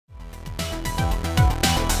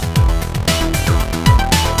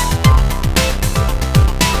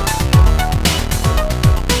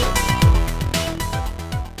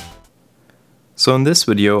So in this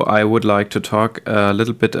video I would like to talk a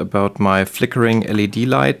little bit about my flickering LED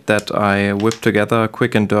light that I whipped together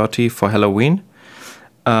quick and dirty for Halloween.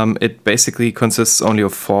 It basically consists only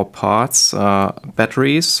of 4 parts,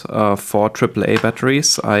 batteries, 4 AAA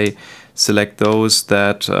batteries. I select those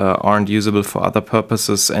that aren't usable for other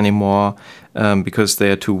purposes anymore because they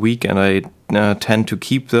are too weak, and I tend to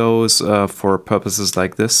keep those for purposes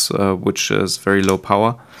like this, which is very low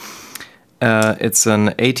power. It's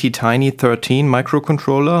an ATtiny13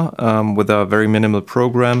 microcontroller with a very minimal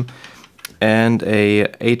program and a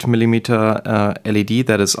 8mm LED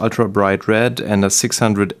that is ultra bright red and a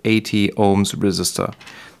 680 ohms resistor.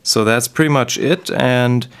 So that's pretty much it,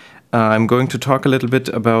 and I'm going to talk a little bit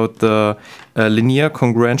about the linear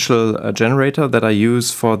congruential generator that I use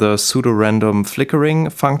for the pseudo-random flickering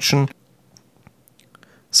function.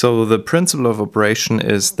 So the principle of operation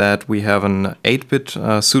is that we have an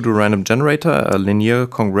 8-bit pseudo-random generator, a linear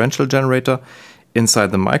congruential generator,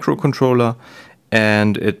 inside the microcontroller,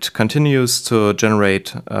 and it continues to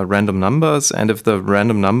generate random numbers, and if the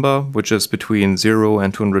random number, which is between 0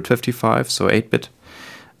 and 255, so 8-bit,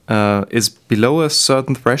 is below a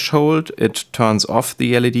certain threshold, it turns off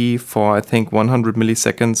the LED for I think 100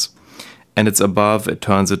 milliseconds, and it's above, it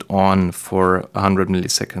turns it on for 100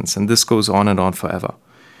 milliseconds, and this goes on and on forever.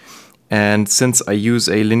 And since I use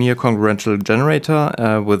a linear congruential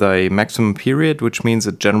generator with a maximum period, which means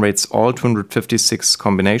it generates all 256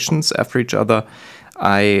 combinations after each other,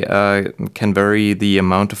 I can vary the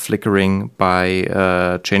amount of flickering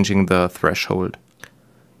by changing the threshold.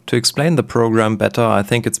 To explain the program better, I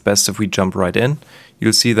think it's best if we jump right in.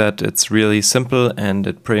 You'll see that it's really simple and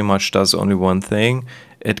it pretty much does only one thing.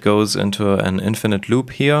 It goes into an infinite loop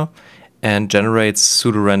here and generates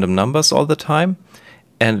pseudo-random numbers all the time.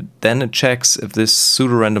 And then it checks if this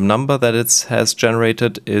pseudo-random number that it has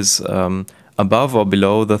generated is above or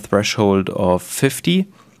below the threshold of 50.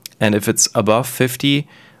 And if it's above 50,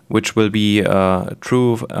 which will be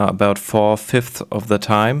true about 4/5 of the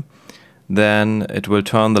time, then it will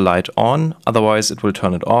turn the light on. Otherwise, it will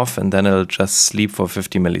turn it off, and then it'll just sleep for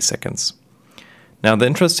 50 milliseconds. Now, the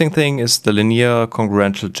interesting thing is the linear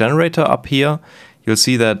congruential generator up here. You'll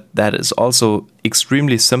see that that is also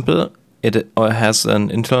extremely simple. It has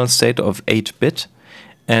an internal state of 8-bit,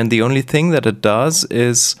 and the only thing that it does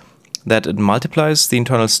is that it multiplies the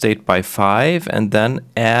internal state by 5 and then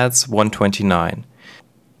adds 129.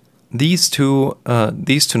 These two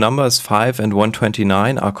numbers, 5 and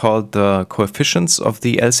 129, are called the coefficients of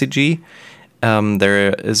the LCG.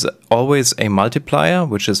 There is always a multiplier,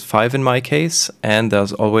 which is 5 in my case, and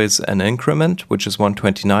there's always an increment, which is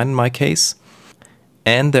 129 in my case.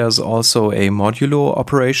 And there's also a modulo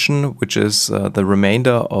operation, which is the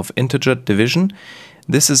remainder of integer division.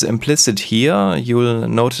 This is implicit here. You'll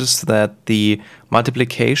notice that the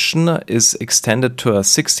multiplication is extended to a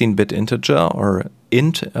 16-bit integer, or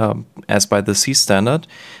int, as by the C standard,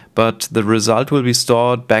 but the result will be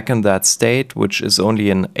stored back in that state, which is only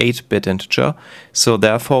an 8-bit integer. So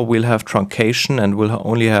therefore we'll have truncation and we'll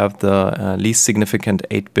only have the least significant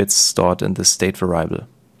 8 bits stored in the state variable.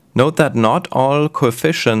 Note that not all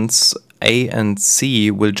coefficients A and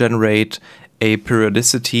C will generate a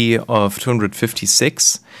periodicity of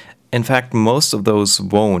 256. In fact, most of those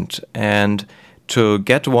won't. And to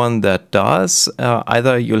get one that does,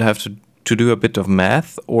 either you'll have to do a bit of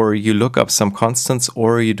math, or you look up some constants,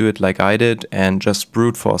 or you do it like I did and just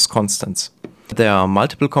brute force constants. There are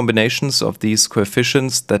multiple combinations of these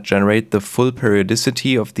coefficients that generate the full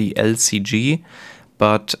periodicity of the LCG.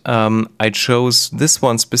 But I chose this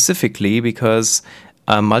one specifically because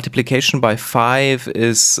multiplication by 5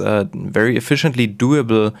 is very efficiently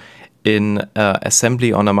doable in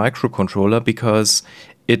assembly on a microcontroller, because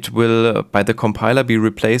it will, by the compiler, be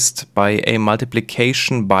replaced by a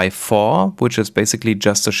multiplication by 4, which is basically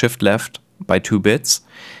just a shift left by 2 bits,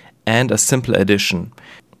 and a simple addition.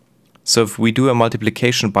 So if we do a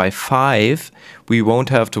multiplication by 5, we won't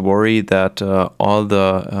have to worry that all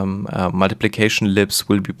the multiplication libs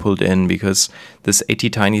will be pulled in, because this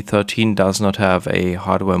ATtiny13 does not have a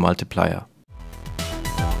hardware multiplier.